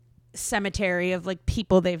 cemetery of, like,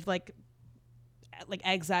 people they've, like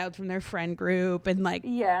exiled from their friend group and like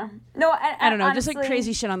yeah no I don't know, honestly, just like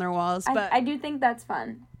crazy shit on their walls. But I do think that's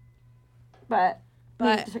fun, but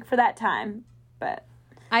for that time. But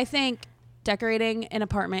I think decorating an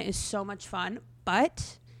apartment is so much fun,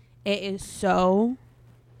 but it is so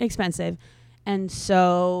expensive and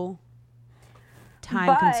so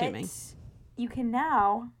time consuming. You can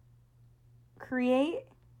now create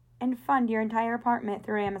and fund your entire apartment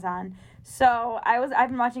through Amazon. So I've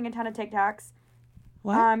been watching a ton of TikToks.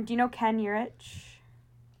 What? Do you know Ken Urich?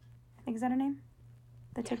 I think, is that her name?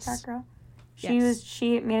 The Yes. TikTok girl? Yes.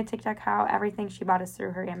 She made a TikTok how everything she bought is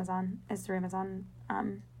through Amazon,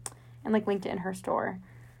 and like linked it in her store.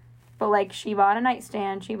 But like she bought a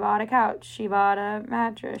nightstand, she bought a couch, she bought a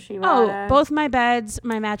mattress, she bought both my beds,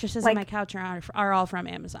 my mattresses, and my couch are all from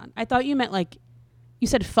Amazon. I thought you meant like you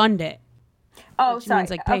said fund it. Oh, which sorry. means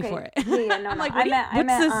like pay for it. Yeah, no, I'm no. like, I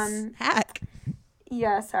meant this hack?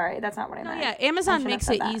 Yeah, sorry, that's not what I meant. Yeah, Amazon makes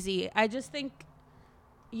it easy. I just think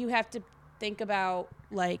you have to think about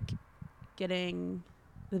like getting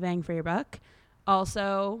the bang for your buck.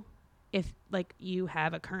 Also, if like you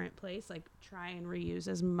have a current place, like try and reuse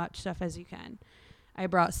as much stuff as you can. I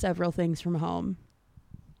brought several things from home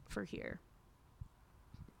for here.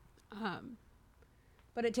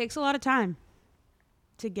 But it takes a lot of time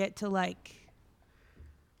to get to like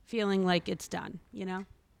feeling like it's done, you know?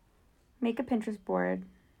 Make a Pinterest board.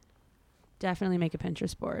 Definitely make a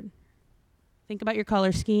Pinterest board. Think about your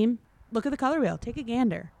color scheme. Look at the color wheel. Take a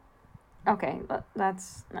gander. Okay,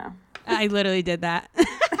 that's no. I literally did that.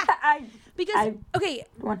 I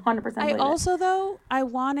 100%. I also though I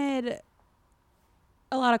wanted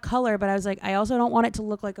a lot of color, but I was like, I also don't want it to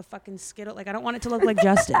look like a fucking Skittle. Like I don't want it to look like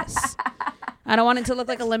Justice. I don't want it to look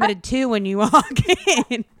like a limited 2 when you walk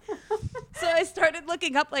in. So I started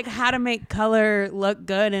looking up like how to make color look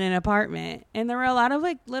good in an apartment, and there were a lot of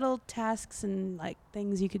like little tasks and like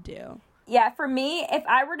things you could do. Yeah, for me, if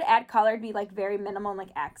I were to add color, it'd be like very minimal, like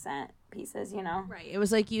accent pieces, you know? Right. It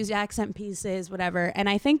was like use accent pieces, whatever. And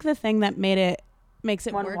I think the thing that makes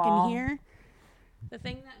it work in here. The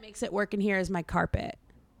thing that makes it work in here is my carpet,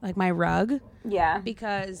 like my rug. Yeah.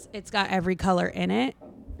 Because it's got every color in it,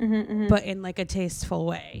 but in like a tasteful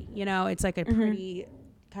way. You know, it's like a pretty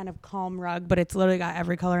kind of calm rug, but it's literally got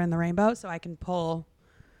every color in the rainbow. So I can pull,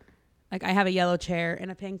 like I have a yellow chair and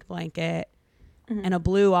a pink blanket and a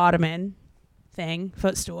blue ottoman thing,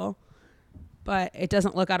 footstool. But it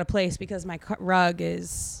doesn't look out of place because my rug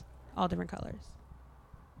is all different colors.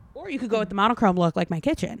 Or you could go with the monochrome look like my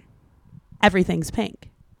kitchen. Everything's pink.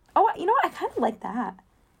 Oh, you know what? I kind of like that.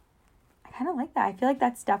 I feel like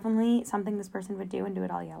that's definitely something this person would do and do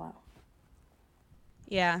it all yellow.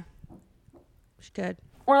 Yeah. Which good.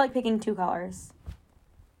 Or like picking 2 colors.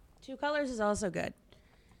 2 colors is also good.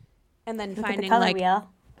 And then Look finding at the color like wheel.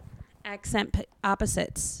 accent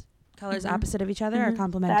opposites. Colors opposite of each other are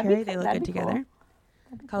complementary. They look good together.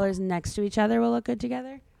 Cool. Colors next to each other will look good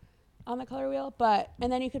together on the color wheel.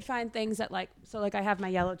 And then you could find things that like, so like I have my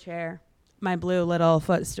yellow chair, my blue little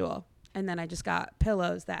footstool, and then I just got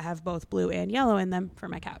pillows that have both blue and yellow in them for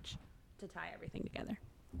my couch to tie everything together.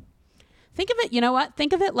 Think of it, you know what?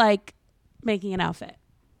 Think of it like making an outfit.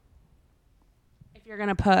 If you're going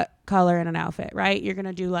to put color in an outfit, right? You're going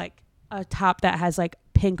to do like a top that has like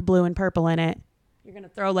pink, blue, and purple in it. You're going to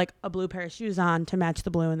throw like a blue pair of shoes on to match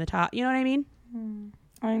the blue in the top. You know what I mean?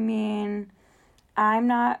 I mean, I'm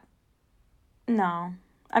not, no.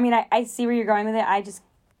 I mean, I see where you're going with it.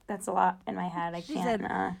 That's a lot in my head. I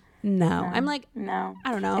can't. No. I'm like, no.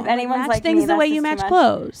 I don't know. If anyone's match like things me, the way you match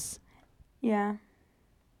clothes. Yeah.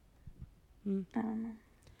 I don't know.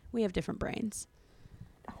 We have different brains.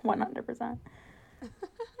 100%.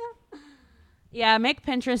 Yeah, make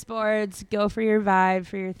Pinterest boards, go for your vibe,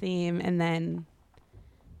 for your theme, and then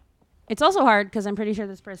it's also hard because I'm pretty sure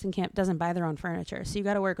this person doesn't buy their own furniture. So you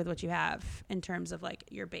got to work with what you have in terms of like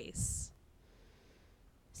your base.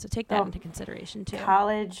 So take that into consideration too.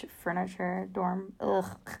 College furniture, dorm,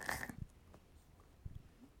 ugh.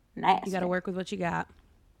 Nice. You got to work with what you got.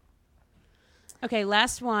 Okay,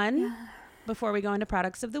 last one. before we go into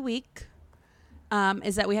products of the week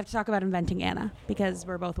is that we have to talk about Inventing Anna because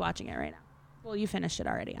we're both watching it right now. Well, you finished it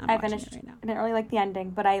already. I finished it right now. I didn't really like the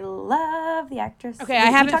ending, but I love the actress. Okay,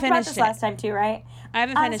 I haven't finished it. We talked about this last time too, right? I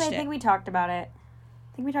haven't finished it. I think we talked about it.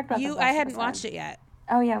 I think we talked about this I hadn't watched it yet.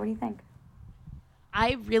 Oh, yeah. What do you think?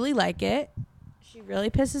 I really like it. She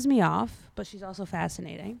really pisses me off, but she's also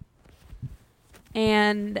fascinating.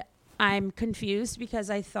 And I'm confused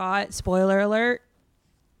because I thought, spoiler alert,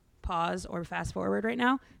 pause or fast forward right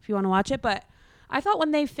now if you want to watch it, but I thought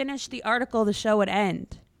when they finished the article, the show would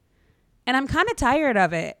end. And I'm kind of tired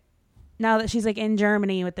of it now that she's like in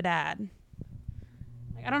Germany with the dad.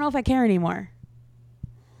 Like, I don't know if I care anymore.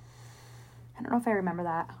 I don't know if I remember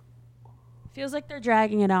that. Feels like they're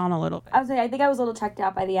dragging it on a little bit. I think I was a little checked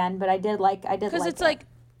out by the end, but I did like it. Because it's like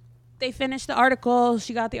they finished the article,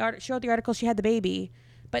 she wrote the article, she had the baby,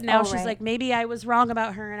 but now she's like, maybe I was wrong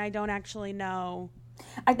about her and I don't actually know.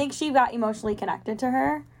 I think she got emotionally connected to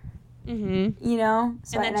her. Mm-hmm. You know?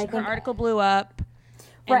 So, and then her article blew up.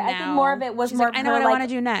 Right, I think more of it was more like, I know what I want to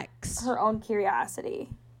do next. Her own curiosity.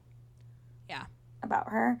 Yeah. About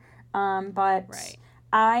her. But right.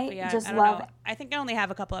 I just love... I think I only have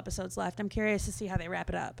a couple episodes left. I'm curious to see how they wrap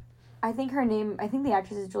it up. I think the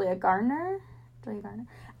actress is Julia Garner.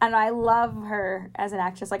 And I love her as an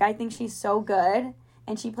actress. Like, I think she's so good.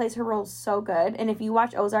 And she plays her role so good. And if you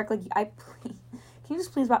watch Ozark, like, can you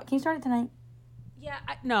just please watch... Can you start it tonight? Yeah,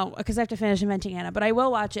 no, because I have to finish Inventing Anna, but I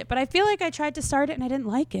will watch it. But I feel like I tried to start it and I didn't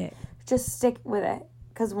like it. Just stick with it,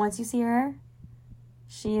 because once you see her,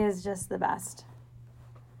 she is just the best.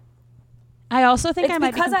 I also think I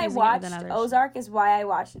might be confusing because I watched Ozark is why I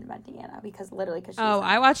watched Inventing Anna, because literally because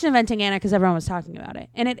I watched Inventing Anna because everyone was talking about it,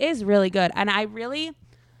 and it is really good. And I really,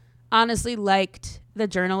 honestly, liked the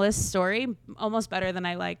journalist story almost better than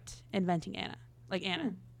I liked Inventing Anna, like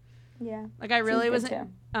Anna. Yeah, like I really was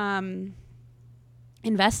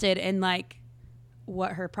invested in like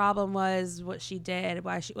what her problem was, what she did,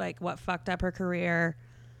 why she what fucked up her career.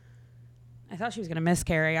 I thought she was gonna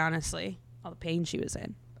miscarry, honestly, all the pain she was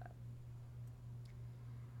in. But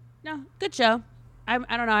no, good show. I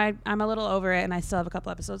don't know. I'm a little over it, and I still have a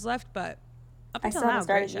couple episodes left, but up until now,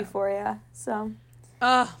 started Euphoria. So,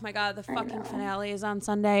 oh my god, the fucking finale is on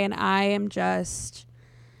Sunday, and I am just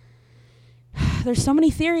there's so many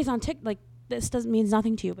theories on TikTok. Like, this means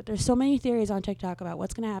nothing to you, but there's so many theories on TikTok about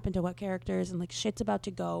what's going to happen to what characters, and like shit's about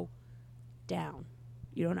to go down.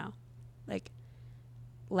 You don't know. Like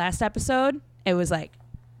last episode, it was like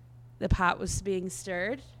the pot was being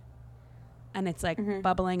stirred and it's like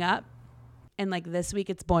bubbling up, and like this week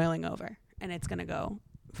it's boiling over and it's going to go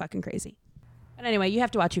fucking crazy. But anyway, you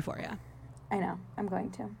have to watch Euphoria. I know. I'm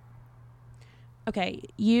going to. Okay,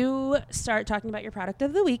 you start talking about your product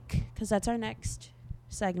of the week because that's our next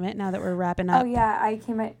segment now that we're wrapping up. Oh yeah,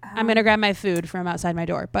 I'm gonna grab my food from outside my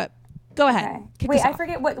door, but go ahead. Okay. Wait, I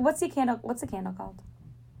forget what's the candle called?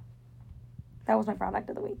 That was my product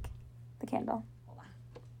of the week. The candle.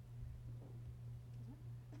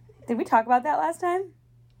 Did we talk about that last time?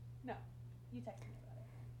 No, you texted me about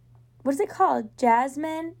it. What is it called?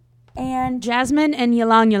 Jasmine and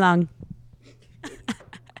Ylang Ylang.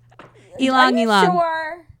 Ylang.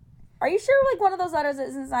 Sure? Are you sure like one of those letters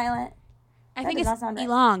isn't silent? I think it's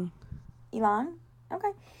Ylang. Ylang?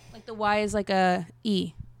 Okay. Like the Y is like a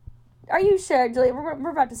E. Are you sure, Julia?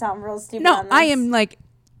 We're about to sound real stupid. No, I am like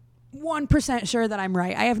 1% sure that I'm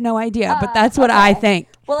right. I have no idea, but that's what I think.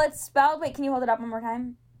 Well, it's spelled... Wait, can you hold it up one more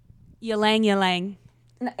time? Ylang.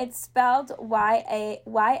 No, it's spelled Ylang.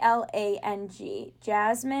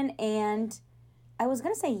 Jasmine and... I was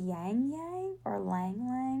going to say Yang or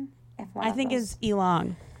Lang. I think it's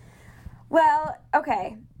Ylang. Well,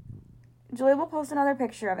 okay. Julia will post another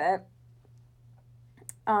picture of it.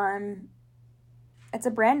 It's a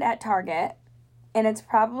brand at Target, and it's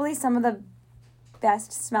probably some of the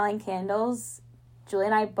best smelling candles. Julia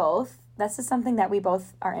and I both. That's just something that we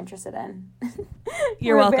both are interested in.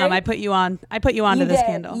 You're welcome. I put you on to this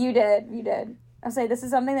candle. You did. I'll say this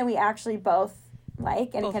is something that we actually both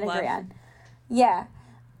like and can agree on. Yeah.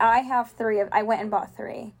 I have 3 I went and bought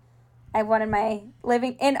 3. I have one in my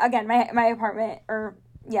living, and again, my apartment,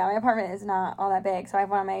 my apartment is not all that big, so I have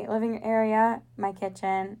one in my living area, my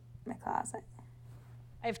kitchen, my closet.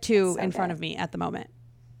 I have 2 in front of me at the moment.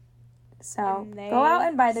 So go out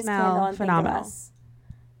and buy this candle and phenomenal. Think of us.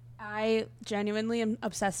 I genuinely am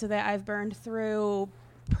obsessed with it. I've burned through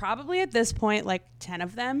probably at this point like 10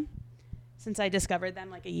 of them since I discovered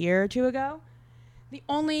them like a year or 2 ago. The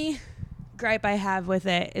only gripe I have with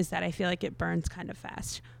it is that I feel like it burns kind of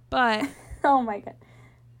fast. But oh my god.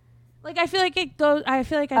 Like I feel like I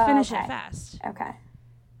finish it fast. Okay.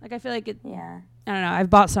 Like, I feel like I don't know. I've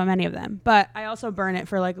bought so many of them, but I also burn it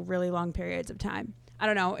for like really long periods of time. I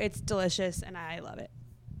don't know. It's delicious and I love it.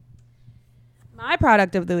 My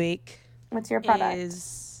product of the week. What's your product?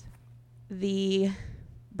 Is the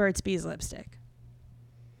Burt's Bees lipstick.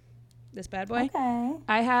 This bad boy. Okay.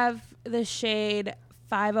 I have the shade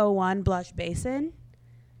 501 Blush Basin.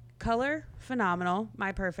 Color, phenomenal.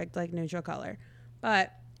 My perfect, like, neutral color.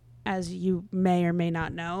 But as you may or may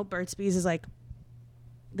not know, Burt's Bees is like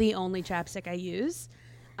the only chapstick I use.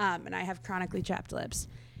 And I have chronically chapped lips.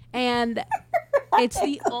 And it's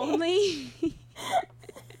the only...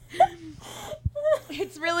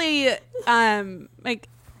 It's really like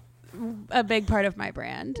a big part of my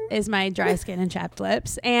brand is my dry skin and chapped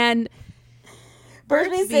lips. And Burt's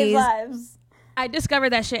Bees saves lives. I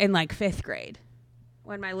discovered that shit in like 5th grade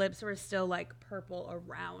when my lips were still like purple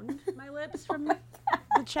around my lips from the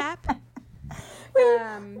chap.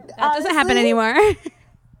 That doesn't happen anymore.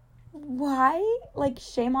 Why? Like,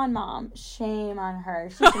 shame on mom. Shame on her.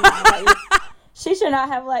 She should not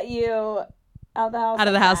have let you out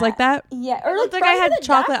of the house like that. Yeah, or it looked like I had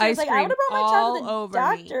chocolate ice cream I would have brought my child to the over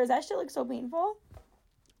doctors. That shit looks so painful.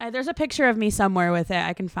 There's a picture of me somewhere with it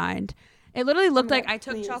I can find. It literally looked like I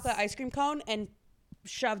took chocolate ice cream cone and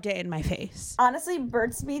shoved it in my face. Honestly,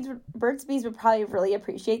 Burt's Bees would probably really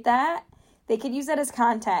appreciate that. They could use that as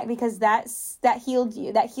contact because that healed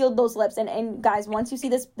you. That healed those lips. And guys, once you see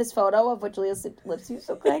this photo of what Julia's lips used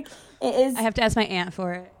to look like, it is. I have to ask my aunt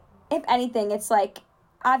for it. If anything, it's like.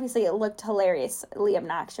 Obviously, it looked hilariously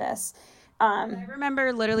obnoxious. I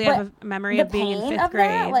remember literally I have a memory of being in 5th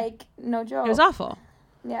grade. That, like, no joke. It was awful.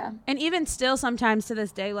 Yeah. And even still, sometimes to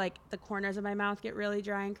this day, like, the corners of my mouth get really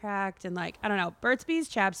dry and cracked. And, like, I don't know, Burt's Bees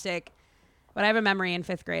chapstick. But I have a memory in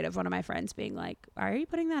 5th grade of one of my friends being like, why are you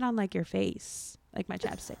putting that on, like, your face? Like, my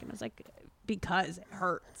chapstick. And I was like, because it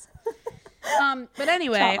hurts. But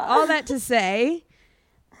anyway, all that to say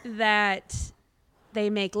that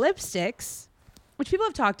they make lipsticks, which people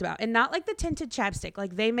have talked about, and not like the tinted chapstick.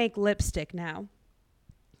 Like, they make lipstick now.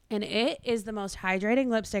 And it is the most hydrating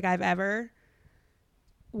lipstick I've ever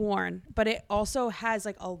worn. But it also has,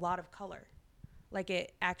 like, a lot of color. Like,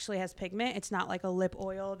 it actually has pigment. It's not like a lip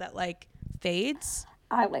oil that, like, fades.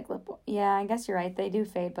 I like lip oil. Yeah, I guess you're right. They do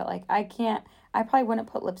fade. But, like, I probably wouldn't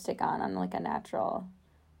put lipstick on like, a natural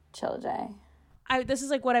chill day. This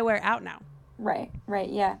is, like, what I wear out now. Right,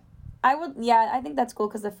 yeah. I think that's cool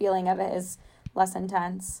because the feeling of it is less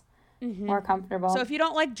intense, more comfortable. So if you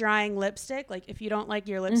don't like drying lipstick, like if you don't like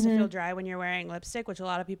your lips to feel dry when you're wearing lipstick, which a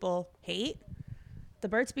lot of people hate, the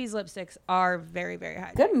Burt's Bees lipsticks are very, very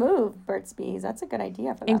high. Good move, Burt's Bees. That's a good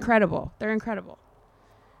idea for them. Incredible. They're incredible.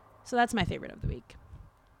 So that's my favorite of the week.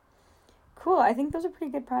 Cool. I think those are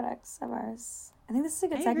pretty good products of ours. I think this is a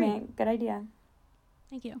good segment. Agree. Good idea.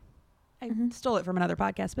 Thank you. I stole it from another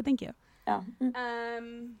podcast, but thank you. Oh. I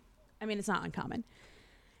mean, it's not uncommon.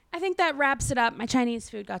 I think that wraps it up. My Chinese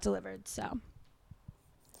food got delivered, so.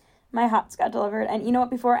 My hots got delivered. And you know what?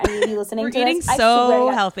 Before any of you listening to this, we're eating so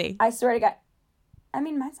healthy. I swear to God. I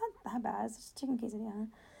mean, mine's not that bad. It's just chicken quesadilla.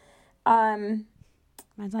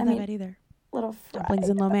 Mine's not that bad either. Little fried. Dumplings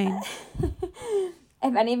and lo mein.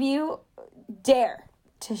 If any of you dare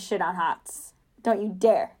to shit on hots, don't you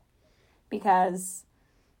dare. Because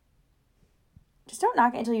just don't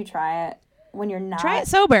knock it until you try it. When you're not try it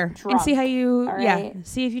sober drunk, and see how you right?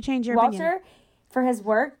 See if you change your opinion. Walter, for his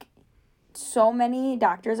work, so many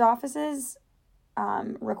doctors' offices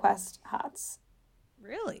request hots.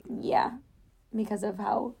 Really? Yeah, because of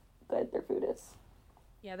how good their food is.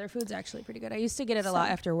 Yeah, their food's actually pretty good. I used to get it a lot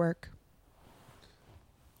after work.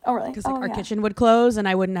 Oh, really? Because our kitchen would close and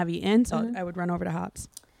I wouldn't have eaten, so I would run over to Hots.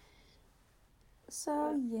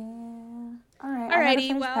 So, yeah. All right.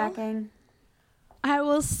 Alrighty, well, packing. I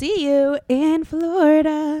will see you in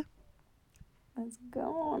Florida. Let's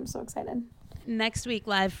go. I'm so excited. Next week,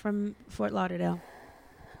 live from Fort Lauderdale.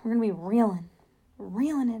 We're going to be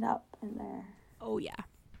reeling it up in there. Oh, yeah.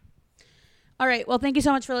 All right. Well, thank you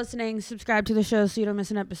so much for listening. Subscribe to the show so you don't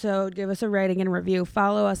miss an episode. Give us a rating and review.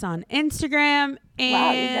 Follow us on Instagram.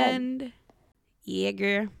 And wow, yeah,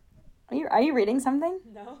 girl. Are you reading something?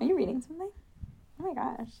 No. Are you reading something? Oh my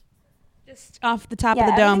gosh. Just off the top of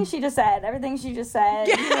the dome. Everything she just said.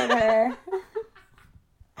 Yeah. You heard her.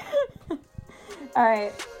 All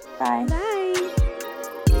right. Bye. Bye.